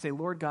 You can say,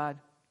 Lord God,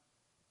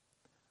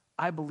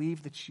 I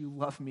believe that you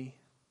love me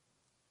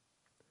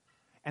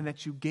and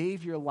that you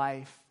gave your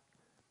life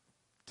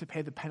to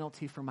pay the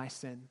penalty for my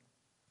sin.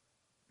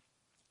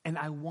 And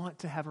I want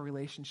to have a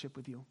relationship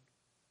with you.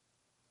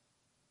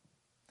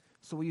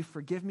 So will you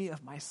forgive me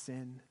of my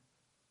sin?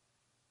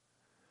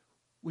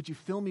 Would you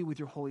fill me with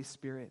your Holy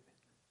Spirit?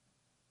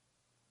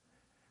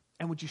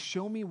 And would you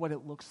show me what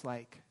it looks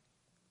like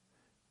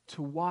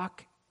to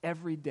walk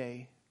every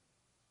day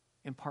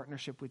in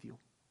partnership with you?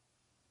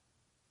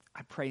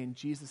 I pray in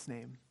Jesus'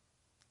 name,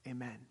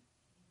 amen.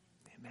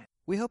 Amen.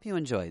 We hope you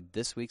enjoyed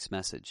this week's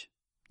message.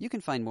 You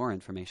can find more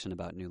information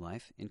about New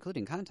Life,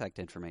 including contact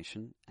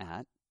information,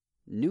 at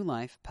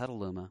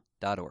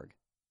newlifepetaluma.org.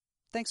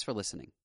 Thanks for listening.